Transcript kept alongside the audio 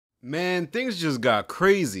Man, things just got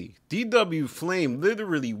crazy. DW Flame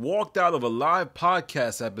literally walked out of a live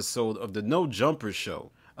podcast episode of the No Jumper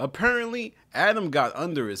Show. Apparently, Adam got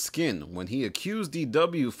under his skin when he accused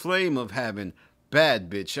DW Flame of having bad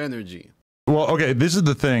bitch energy. Well, okay, this is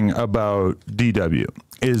the thing about DW,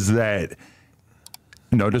 is that,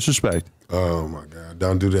 no disrespect. Oh my God,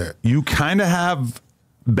 don't do that. You kind of have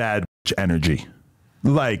bad bitch energy.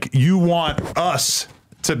 Like, you want us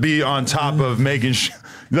to be on top of making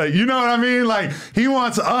like, you know what I mean? Like, he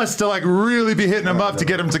wants us to like really be hitting him up to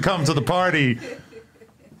get him to come to the party.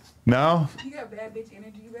 No? You got bad bitch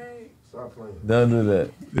energy, babe. Stop playing. Don't do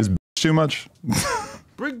that. Is bitch too much?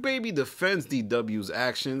 Brick Baby defends DW's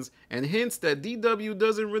actions and hints that DW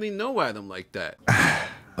doesn't really know Adam like that.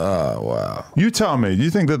 Oh, wow. You tell me, do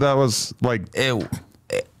you think that that was like...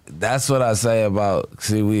 That's what I say about,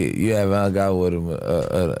 see, you haven't hung out with him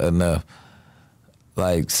enough.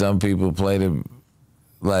 Like, some people play the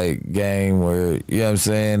like game where, you know what I'm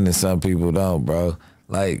saying, and some people don't, bro.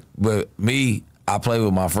 Like, but me, I play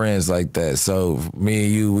with my friends like that. So me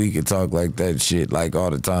and you, we can talk like that shit like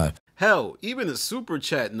all the time. Hell, even a super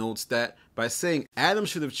chat notes that by saying Adam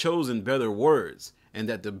should have chosen better words and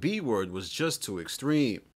that the B word was just too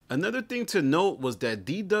extreme. Another thing to note was that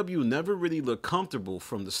DW never really looked comfortable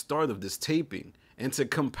from the start of this taping, and to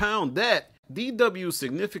compound that, DW's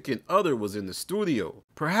significant other was in the studio.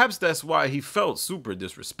 Perhaps that's why he felt super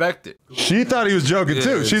disrespected. She thought he was joking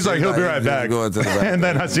too. She's like, he'll be right back. The And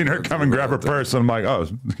then I seen her come and grab her purse, and I'm like, oh,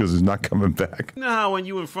 because he's not coming back. You know how when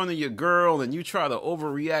you in front of your girl and you try to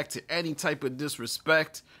overreact to any type of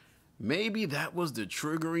disrespect? Maybe that was the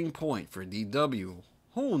triggering point for DW.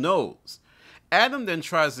 Who knows? Adam then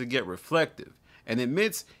tries to get reflective and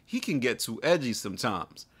admits he can get too edgy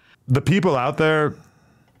sometimes. The people out there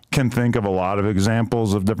can think of a lot of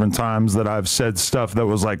examples of different times that I've said stuff that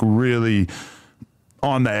was like really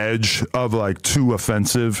on the edge of like too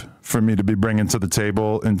offensive for me to be bringing to the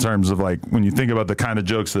table, in terms of like when you think about the kind of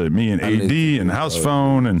jokes that me and AD and House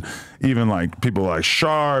Phone and even like people like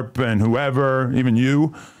Sharp and whoever, even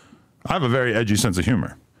you, I have a very edgy sense of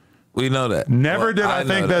humor. We know that. Never did I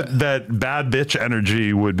think that bad bitch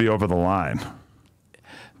energy would be over the line.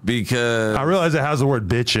 Because I realize it has the word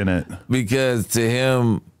bitch in it. Because to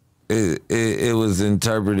him, it was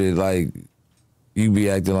interpreted like you be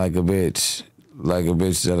acting like a bitch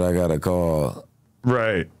that I gotta call.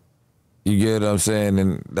 Right. You get what I'm saying?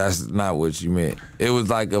 And that's not what you meant. It was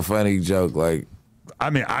like a funny joke. Like, I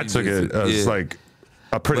mean, I took it as like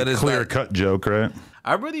a pretty clear-cut joke, right?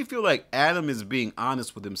 I really feel like Adam is being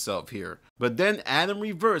honest with himself here. But then Adam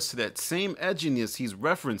reverts to that same edginess he's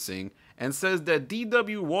referencing and says that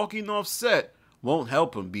DW walking off set won't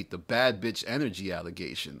help him beat the bad bitch energy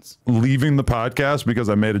allegations. Leaving the podcast because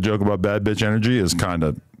I made a joke about bad bitch energy is kind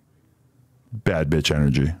of bad bitch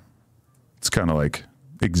energy. It's kind of like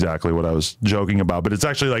exactly what I was joking about. But it's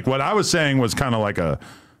actually like what I was saying was kind of like a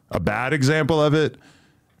bad example of it.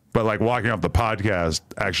 But like walking off the podcast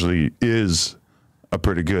actually is a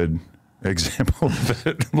pretty good example of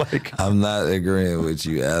it. Like, I'm not agreeing with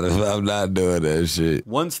you, Adam. I'm not doing that shit.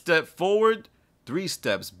 1 step forward, 3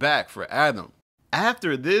 steps back for Adam.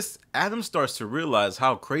 After this, Adam starts to realize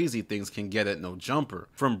how crazy things can get at No Jumper.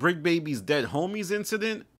 From Brick Baby's dead homies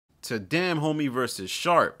incident to Damn Homie versus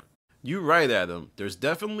Sharp. You right, Adam. There's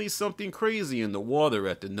definitely something crazy in the water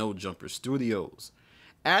at the No Jumper studios.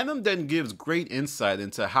 Adam then gives great insight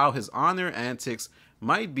into how his honor antics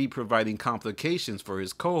might be providing complications for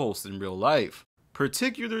his co-host in real life,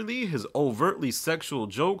 particularly his overtly sexual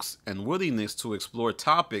jokes and willingness to explore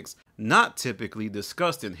topics not typically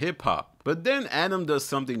discussed in hip-hop. But then Adam does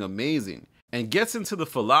something amazing and gets into the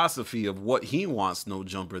philosophy of what he wants No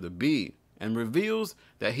Jumper to be, and reveals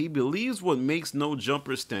that he believes what makes No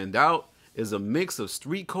Jumper stand out is a mix of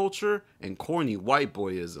street culture and corny white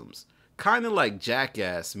boyisms, kinda like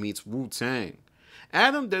Jackass meets Wu-Tang.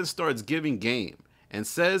 Adam then starts giving game and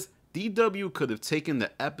says DW could have taken the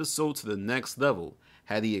episode to the next level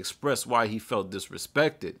had he expressed why he felt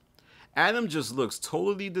disrespected. Adam just looks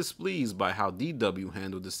totally displeased by how DW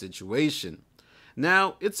handled the situation.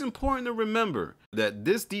 Now, it's important to remember that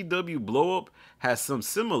this DW blowup has some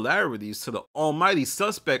similarities to the almighty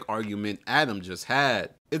suspect argument Adam just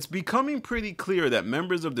had. It's becoming pretty clear that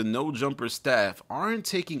members of the No Jumper staff aren't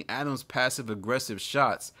taking Adam's passive-aggressive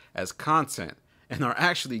shots as content and are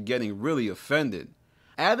actually getting really offended.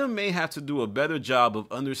 Adam may have to do a better job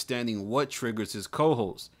of understanding what triggers his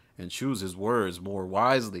co-host and choose his words more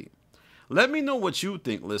wisely. Let me know what you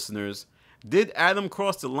think, listeners. Did Adam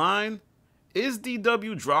cross the line? Is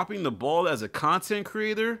DW dropping the ball as a content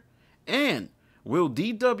creator? And will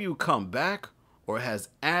DW come back, or has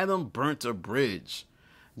Adam burnt a bridge?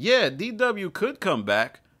 Yeah, DW could come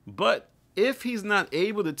back, but if he's not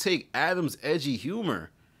able to take Adam's edgy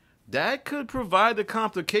humor, that could provide a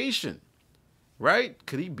complication, right?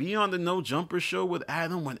 Could he be on the No Jumper show with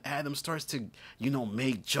Adam when Adam starts to,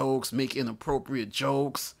 make jokes, make inappropriate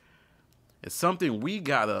jokes? It's something we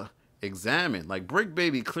gotta examine. Like, Brick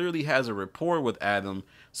Baby clearly has a rapport with Adam,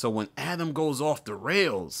 so when Adam goes off the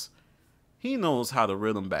rails, he knows how to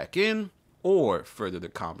reel him back in or further the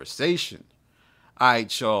conversation.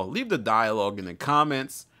 Alright, y'all, leave the dialogue in the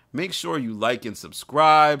comments. Make sure you like and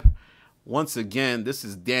subscribe. Once again, this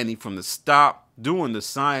is Danny from The Stop, doing the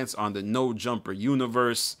science on the No Jumper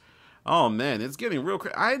universe. Oh man, it's getting real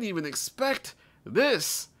crazy. I didn't even expect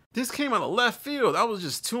this. This came out of left field. I was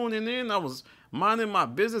just tuning in. I was minding my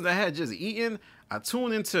business. I had just eaten. I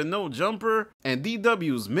tuned into No Jumper, and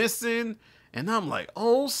DW's missing. And I'm like,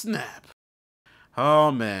 oh snap.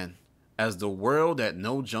 Oh man, as the world at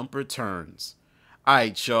No Jumper turns.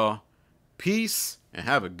 Alright, y'all. Peace and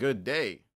have a good day.